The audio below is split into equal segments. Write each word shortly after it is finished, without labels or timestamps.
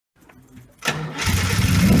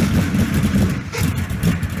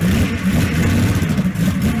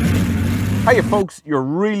Hiya folks, you're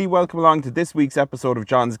really welcome along to this week's episode of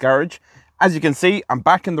John's Garage. As you can see, I'm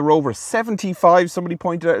back in the Rover 75. Somebody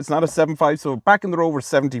pointed out it's not a 75, so back in the Rover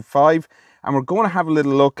 75, and we're going to have a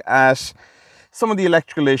little look at some of the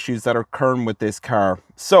electrical issues that are occurring with this car.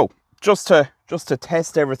 So, just to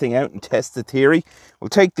test everything out and test the theory, we'll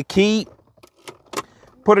take the key,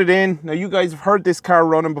 put it in. Now, you guys have heard this car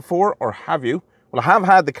running before, or have you? Well, I have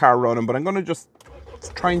had the car running, but I'm going to just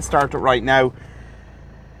try and start it right now.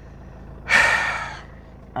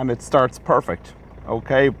 And it starts perfect.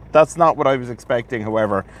 Okay, that's not what I was expecting.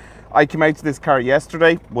 However, I came out to this car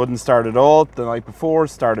yesterday, wouldn't start at all. The night before,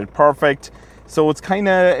 started perfect. So it's kind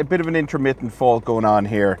of a bit of an intermittent fault going on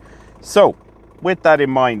here. So with that in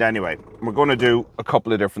mind anyway, we're going to do a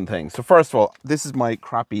couple of different things. So first of all, this is my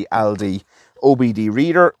crappy Aldi OBD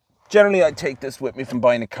reader. Generally, I take this with me from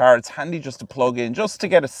buying a car. It's handy just to plug in, just to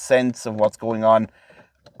get a sense of what's going on.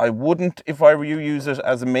 I wouldn't, if I were you, use it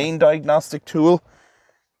as a main diagnostic tool,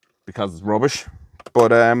 because it's rubbish,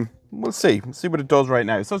 but we'll see what it does right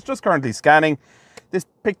now. So it's just currently scanning.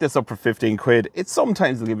 Pick this up for 15 quid. It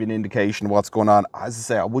sometimes will give you an indication of what's going on. As I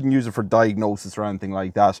say, I wouldn't use it for diagnosis or anything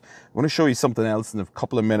like that. I'm going to show you something else in a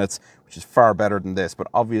couple of minutes, which is far better than this. But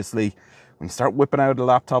obviously, when you start whipping out a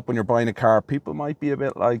laptop when you're buying a car, people might be a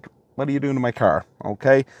bit like, what are you doing to my car?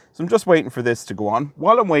 Okay, so I'm just waiting for this to go on.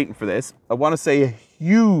 While I'm waiting for this, I want to say a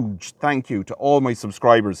huge thank you to all my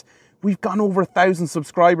subscribers. We've gone over 1,000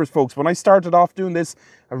 subscribers, folks. When I started off doing this,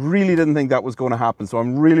 I really didn't think that was going to happen. So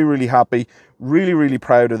I'm really, really happy, really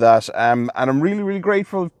proud of that. And I'm really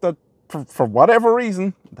grateful that for whatever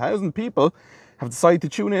reason, 1,000 people have decided to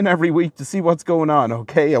tune in every week to see what's going on.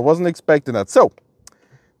 Okay, I wasn't expecting that. So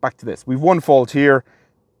back to this. We've one fault here,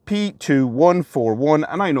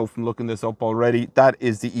 P2141. And I know from looking this up already, that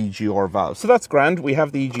is the EGR valve. So that's grand. We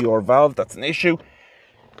have the EGR valve. That's an issue.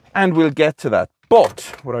 And we'll get to that.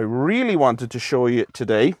 But what I really wanted to show you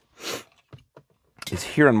today is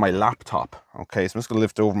here on my laptop. Okay, so I'm just going to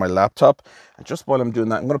lift over my laptop. And just while I'm doing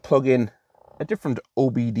that, I'm going to plug in a different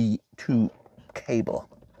OBD2 cable.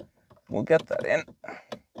 We'll get that in.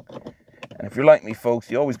 And if you're like me,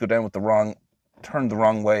 folks, you always go down with turn the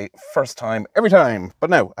wrong way first time, every time. But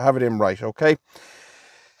now I have it in right, okay?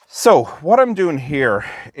 So what I'm doing here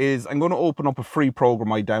is I'm going to open up a free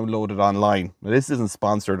program I downloaded online. Now, this isn't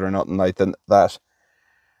sponsored or nothing like that.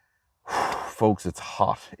 Folks, it's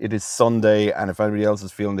hot. It is Sunday, and if anybody else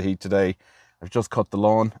is feeling the heat today, I've just cut the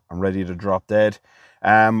lawn. I'm ready to drop dead.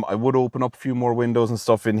 I would open up a few more windows and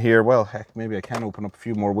stuff in here. Well, heck, maybe I can open up a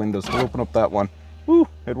few more windows. We'll open up that one. Woo,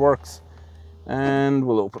 it works. And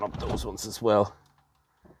we'll open up those ones as well.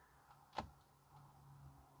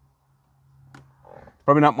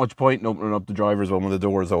 Probably not much point in opening up the driver's one when the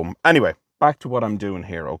door is open. Anyway, back to what I'm doing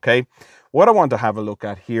here, okay? What I want to have a look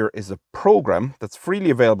at here is a program that's freely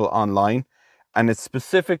available online, and it's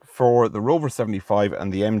specific for the Rover 75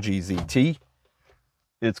 and the MGZT.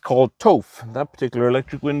 It's called TOAF. That particular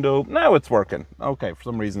electric window, now it's working. Okay, for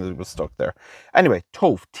some reason it was stuck there. Anyway,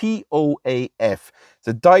 TOAF, T-O-A-F. It's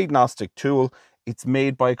a diagnostic tool. It's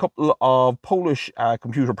made by a couple of Polish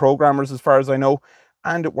computer programmers, as far as I know.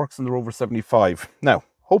 And it works in the Rover 75. Now,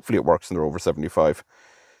 hopefully it works in the Rover 75.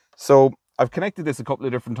 So I've connected this a couple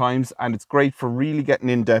of different times, and it's great for really getting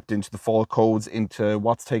in depth into the fault codes, into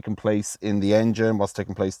what's taking place in the engine, what's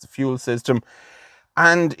taking place in the fuel system.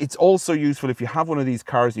 And it's also useful if you have one of these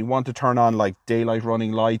cars, you want to turn on like daylight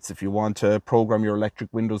running lights, if you want to program your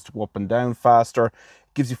electric windows to go up and down faster, it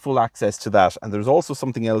gives you full access to that. And there's also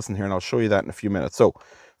something else in here, and I'll show you that in a few minutes. So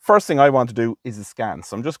first thing I want to do is a scan.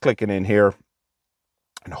 So I'm just clicking in here.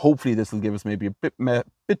 And hopefully this will give us maybe a bit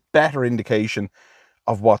better indication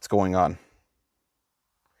of what's going on.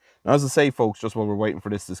 Now, as I say, folks, just while we're waiting for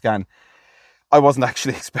this to scan, I wasn't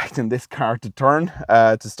actually expecting this car to turn,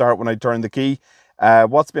 to start when I turn the key.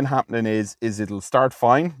 What's been happening is it'll start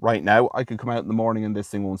fine right now. I could come out in the morning and this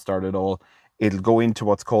thing won't start at all. It'll go into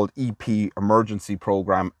what's called EP emergency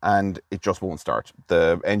program, and it just won't start.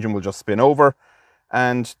 The engine will just spin over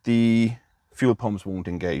and the fuel pumps won't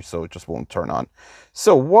engage, so it just won't turn on.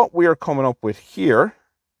 So what we're coming up with here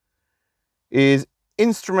is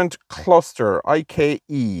instrument cluster, IKE,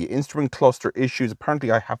 instrument cluster issues.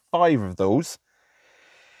 Apparently I have 5 of those.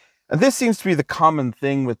 And this seems to be the common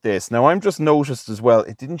thing with this. Now, I'm just noticed as well,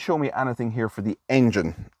 it didn't show me anything here for the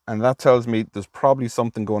engine. And that tells me there's probably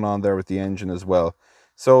something going on there with the engine as well.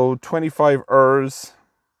 So 25 errors.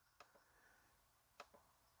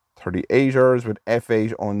 38 errors with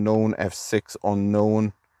F8 unknown, F6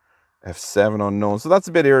 unknown, F7 unknown. So that's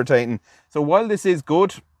a bit irritating. So while this is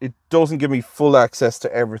good, it doesn't give me full access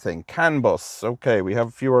to everything. CAN bus. Okay, we have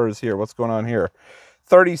a few errors here. What's going on here?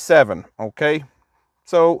 37. Okay.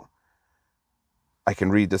 So I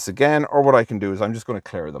can read this again, or what I can do is I'm just going to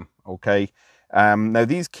clear them, okay? Now,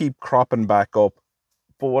 these keep cropping back up,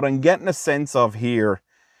 but what I'm getting a sense of here,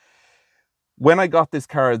 when I got this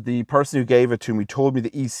car, the person who gave it to me told me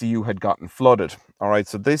the ECU had gotten flooded. All right,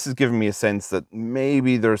 so this is giving me a sense that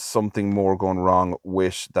maybe there's something more going wrong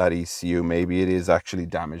with that ECU. Maybe it is actually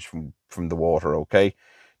damaged from the water, okay?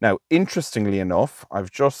 Now, interestingly enough,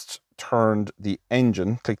 I've just turned the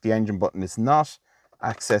engine, click the engine button. It's not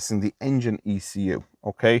accessing the engine ECU,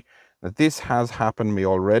 okay? Now, this has happened to me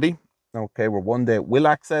already, okay, where one day it will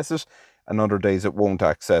access it, and other days it won't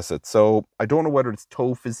access it. So I don't know whether it's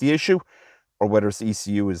TOAF is the issue, or whether it's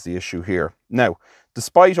ECU is the issue here. Now,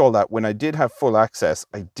 despite all that, when I did have full access,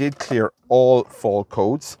 I did clear all fault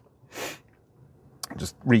codes.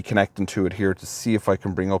 Just reconnecting to it here to see if I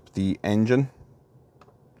can bring up the engine.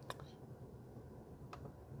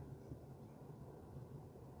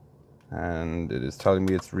 And it is telling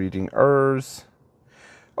me it's reading errors.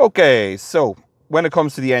 Okay, so when it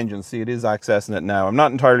comes to the engine, see, it is accessing it now. I'm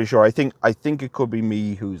not entirely sure. I think it could be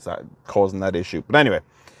me who's causing that issue. But anyway,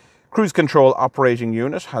 cruise control operating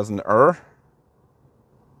unit has an error.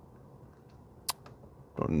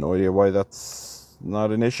 No idea why that's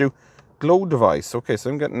not an issue. Glow device. Okay, so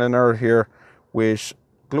I'm getting an error here with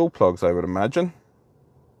glow plugs, I would imagine.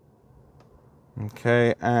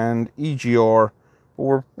 Okay, and EGR.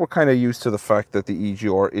 We're kind of used to the fact that the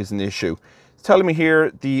EGR is an issue. It's telling me here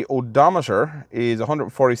the odometer is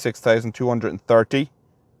 146,230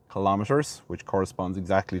 kilometers, which corresponds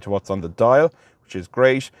exactly to what's on the dial, which is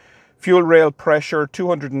great. Fuel rail pressure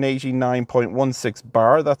 289.16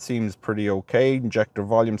 bar. That seems pretty okay. Injector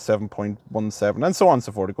volume 7.17, and so on and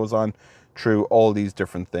so forth. It goes on through all these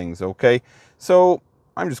different things. Okay, so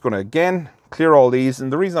I'm just going to again clear all these,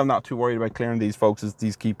 and the reason I'm not too worried about clearing these, folks, is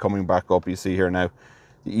these keep coming back up. You see here now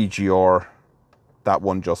the EGR, that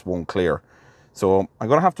one just won't clear. So I'm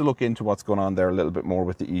going to have to look into what's going on there a little bit more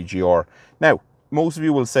with the EGR. Now, most of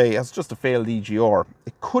you will say it's just a failed EGR.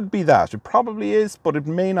 It could be that. It probably is, but it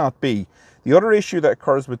may not be. The other issue that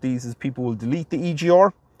occurs with these is people will delete the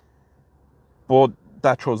EGR, but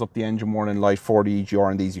that throws up the engine warning light for the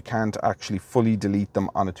EGR on these. You can't actually fully delete them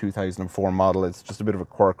on a 2004 model. It's just a bit of a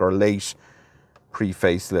quirk, or late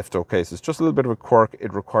pre-facelift. Okay, so it's just a little bit of a quirk.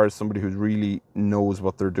 It requires somebody who really knows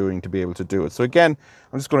what they're doing to be able to do it. So again,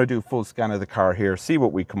 I'm just going to do a full scan of the car here, see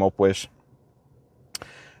what we come up with.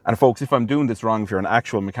 And folks, if I'm doing this wrong, if you're an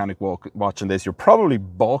actual mechanic watching this, you're probably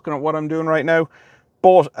balking at what I'm doing right now.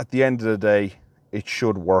 But at the end of the day, it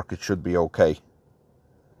should work. It should be okay.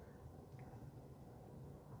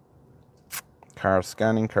 Car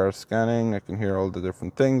scanning, car scanning. I can hear all the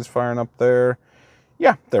different things firing up there.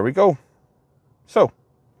 Yeah, there we go. So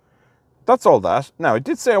that's all that. Now, I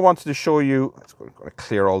did say I wanted to show you, I'm going to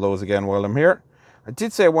clear all those again while I'm here. I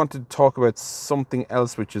did say I wanted to talk about something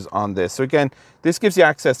else which is on this. So again, this gives you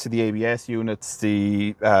access to the ABS units,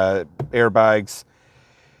 the airbags,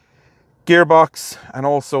 gearbox, and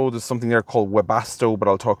also there's something there called Webasto, but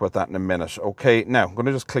I'll talk about that in a minute. Okay, now I'm going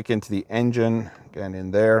to just click into the engine, again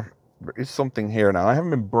in there. There is something here now. I haven't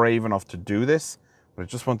been brave enough to do this, but I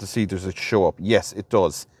just want to see, does it show up? Yes, it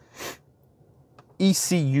does.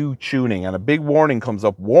 ECU tuning, and a big warning comes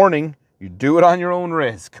up. Warning, you do it on your own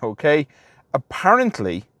risk, okay?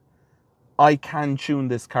 Apparently, I can tune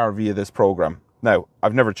this car via this program. Now,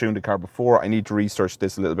 I've never tuned a car before. I need to research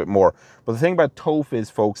this a little bit more. But the thing about TOAF is,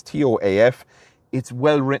 folks, TOAF, it's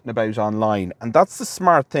well written about online. And that's the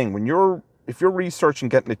smart thing. If you're researching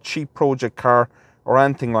getting a cheap project car or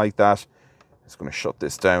anything like that, I'm just going to shut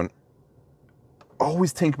this down.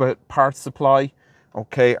 Always think about parts supply.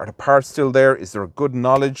 Okay, are the parts still there? Is there a good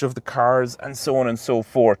knowledge of the cars? And so on and so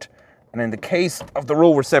forth. And in the case of the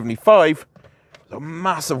Rover 75, there's a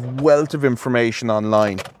massive wealth of information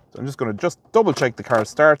online. So I'm just going to double check the car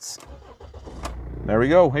starts. There we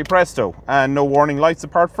go. Hey presto. And no warning lights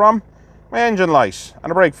apart from my engine light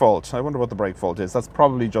and a brake fault. I wonder what the brake fault is. That's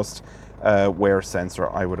probably just a wear sensor,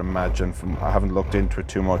 I would imagine. I haven't looked into it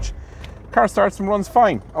too much. Car starts and runs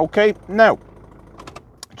fine. Okay, now,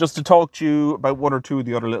 just to talk to you about one or two of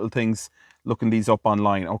the other little things, looking these up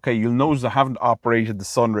online. Okay, you'll notice I haven't operated the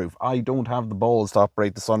sunroof. I don't have the balls to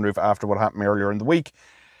operate the sunroof after what happened earlier in the week.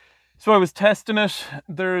 So I was testing it.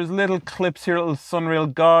 There's little clips here, little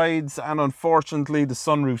sunrail guides, and unfortunately the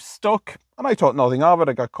sunroof stuck. And I thought nothing of it.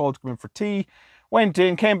 I got called to come in for tea, went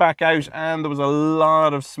in, came back out, and there was a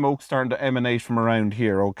lot of smoke starting to emanate from around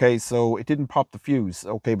here. Okay, so it didn't pop the fuse.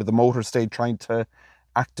 Okay, but the motor stayed trying to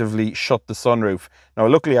actively shut the sunroof. Now,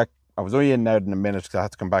 luckily, I was only in and out in a minute because I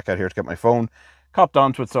had to come back out here to get my phone. copped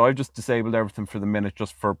onto it, so I've just disabled everything for the minute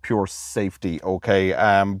just for pure safety, okay?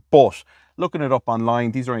 But looking it up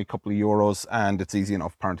online, these are only a couple of euros, and it's easy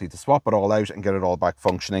enough apparently to swap it all out and get it all back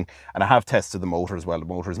functioning. And I have tested the motor as well. The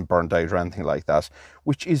motor isn't burnt out or anything like that,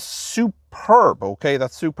 which is superb, okay?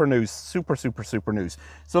 That's super news, super news.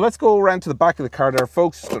 So let's go around to the back of the car there,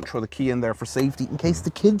 folks. Just gonna throw the key in there for safety in case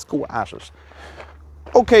the kids go at it.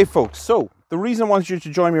 Okay, folks, so the reason I want you to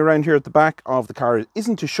join me around here at the back of the car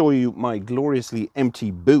isn't to show you my gloriously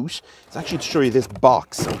empty boot. It's actually to show you this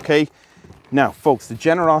box, okay? Now, folks, the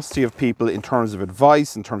generosity of people in terms of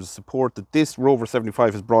advice, in terms of support that this Rover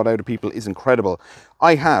 75 has brought out of people is incredible.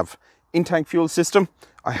 I have in-tank fuel system.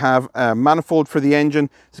 I have a manifold for the engine.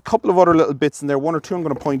 There's a couple of other little bits in there. One or two I'm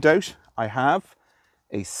going to point out. I have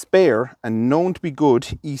a spare and known to be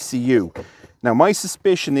good ECU. Now, my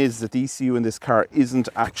suspicion is that the ECU in this car isn't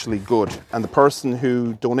actually good, and the person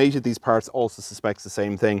who donated these parts also suspects the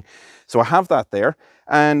same thing. So I have that there,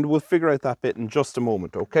 and we'll figure out that bit in just a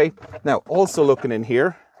moment, okay? Now, also looking in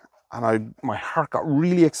here, and my heart got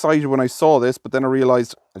really excited when I saw this, but then I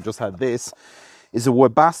realized I just had this, is a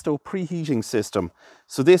Webasto preheating system.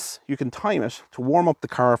 So this, you can time it to warm up the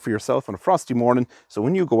car for yourself on a frosty morning. So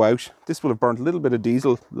when you go out, this will have burnt a little bit of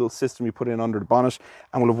diesel, little system you put in under the bonnet,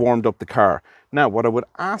 and will have warmed up the car. Now, what I would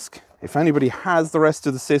ask, if anybody has the rest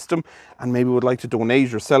of the system and maybe would like to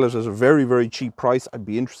donate or sell it at a very cheap price, I'd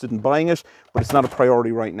be interested in buying it, but it's not a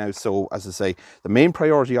priority right now. So as I say, the main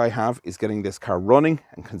priority I have is getting this car running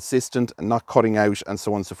and consistent and not cutting out and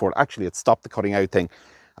so on and so forth. Actually, it stopped the cutting out thing.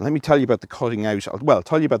 And let me tell you about the cutting out. Well, I'll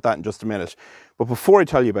tell you about that in just a minute. But before I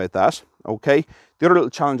tell you about that, okay, the other little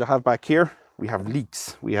challenge I have back here, we have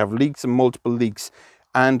leaks. We have leaks and multiple leaks.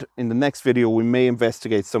 And in the next video, we may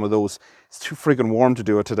investigate some of those. It's too friggin' warm to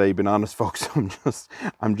do it today, being honest, folks. I'm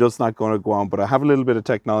just not going to go on. But I have a little bit of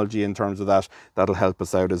technology in terms of that. That'll help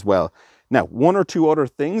us out as well. Now, one or two other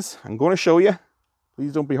things I'm going to show you.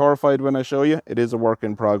 Please don't be horrified when I show you. It is a work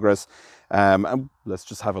in progress. And let's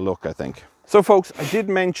just have a look, I think. So, folks, I did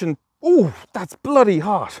mention... Oh, that's bloody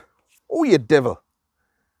hot. Oh, you devil.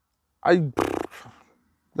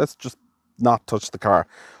 Let's just not touch the car.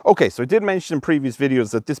 Okay, so I did mention in previous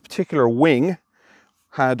videos that this particular wing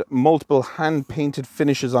had multiple hand-painted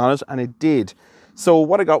finishes on it, and it did. So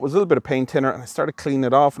what I got was a little bit of paint thinner, and I started cleaning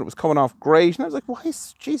it off, and it was coming off great. And I was like, why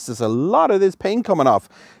is, Jesus, a lot of this paint coming off.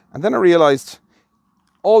 And then I realized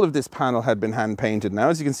all of this panel had been hand-painted. Now,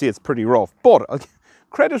 as you can see, it's pretty rough, but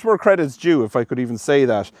credit where credit's due, if I could even say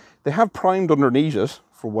that. They have primed underneath it,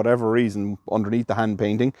 for whatever reason, underneath the hand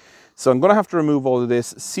painting. So I'm going to have to remove all of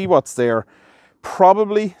this, see what's there,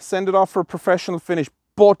 probably send it off for a professional finish.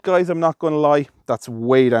 But guys, I'm not going to lie, that's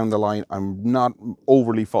way down the line. I'm not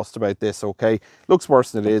overly fussed about this, okay? Looks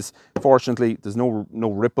worse than it is. Fortunately, there's no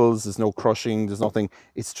ripples, there's no crushing, there's nothing.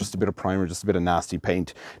 It's just a bit of primer, just a bit of nasty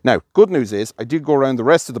paint. Now, good news is, I did go around the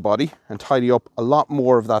rest of the body and tidy up a lot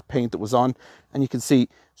more of that paint that was on. And you can see,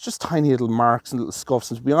 it's just tiny little marks and little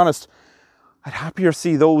scuffs. And to be honest, I'd happier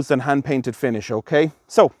see those than hand-painted finish, okay?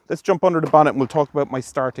 So, let's jump under the bonnet and we'll talk about my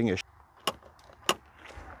starting issue.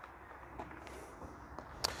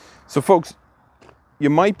 So folks, you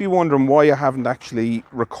might be wondering why I haven't actually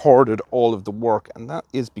recorded all of the work, and that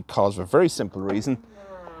is because of a very simple reason.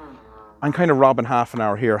 I'm kind of robbing half an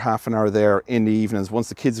hour here, half an hour there in the evenings. Once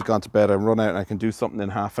the kids have gone to bed, I run out and I can do something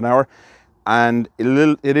in half an hour. And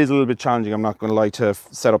it is a little bit challenging, I'm not going to lie, to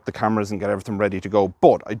set up the cameras and get everything ready to go.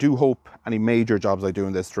 But I do hope any major jobs I do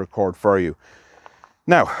in this to record for you.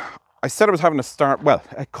 Now, I said I was having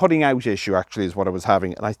a cutting out issue actually is what I was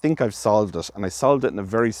having, and I think I've solved it, and I solved it in a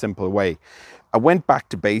very simple way. I went back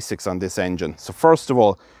to basics on this engine. So first of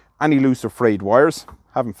all, any loose or frayed wires,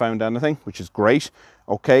 haven't found anything, which is great,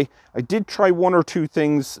 okay. I did try one or two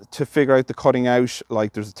things to figure out the cutting out,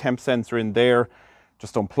 like there's a temp sensor in there,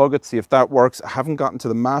 just unplug it, see if that works. I haven't gotten to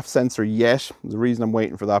the MAF sensor yet, there's a reason I'm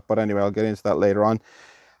waiting for that, but anyway, I'll get into that later on.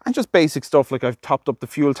 And just basic stuff, like I've topped up the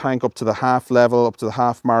fuel tank up to the half level, up to the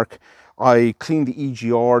half mark. I cleaned the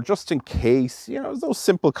EGR just in case, you know, those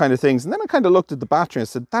simple kind of things. And then I kind of looked at the battery and I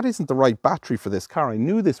said, that isn't the right battery for this car. I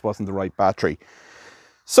knew this wasn't the right battery.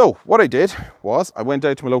 So what I did was I went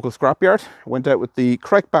out to my local scrapyard, went out with the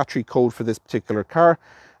correct battery code for this particular car.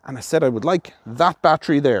 And I said I would like that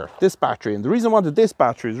battery there, this battery. And the reason I wanted this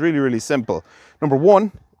battery is really simple. Number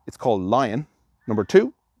one, it's called Lion. Number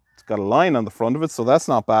two, it's got a line on the front of it, so that's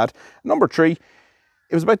not bad. Number three,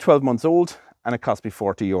 it was about 12 months old and it cost me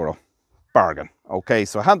 €40. Bargain. Okay,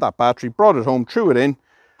 so I had that battery, brought it home, threw it in,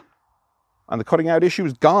 and the cutting out issue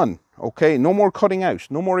is gone. Okay, no more cutting out,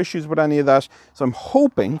 no more issues with any of that. So I'm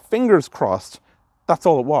hoping, fingers crossed, that's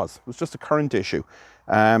all it was. It was just a current issue.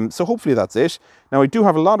 So hopefully that's it. Now I do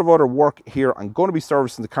have a lot of other work here. I'm going to be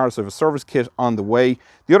servicing the car, so I have a service kit on the way.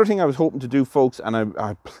 The other thing I was hoping to do, folks, and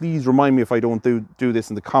please remind me if I don't do this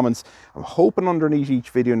in the comments, I'm hoping underneath each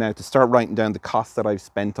video now to start writing down the costs that I've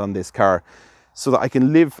spent on this car, so that I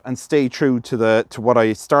can live and stay true to what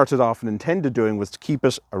I started off and intended doing, was to keep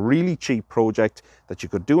it a really cheap project that you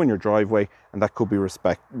could do in your driveway and that could be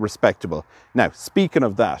respectable. Now, speaking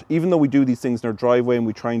of that, even though we do these things in our driveway and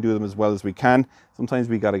we try and do them as well as we can, sometimes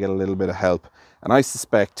we got to get a little bit of help. And I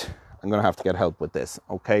suspect I'm going to have to get help with this.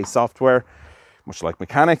 Okay, software, much like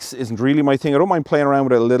mechanics, isn't really my thing. I don't mind playing around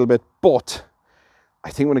with it a little bit, but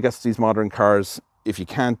I think when it gets to these modern cars, if you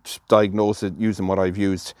can't diagnose it using what I've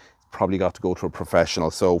used, probably got to go to a professional.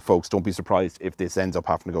 So folks, don't be surprised if this ends up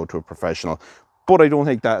having to go to a professional, but I don't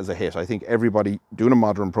think that is a hit. I think everybody doing a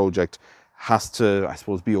modern project has to, I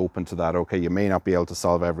suppose, be open to that. Okay, you may not be able to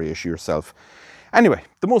solve every issue yourself. Anyway,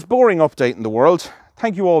 the most boring update in the world.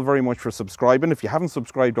 Thank you all very much for subscribing. If you haven't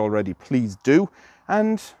subscribed already, please do,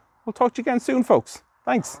 and we'll talk to you again soon, folks.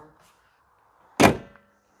 Thanks.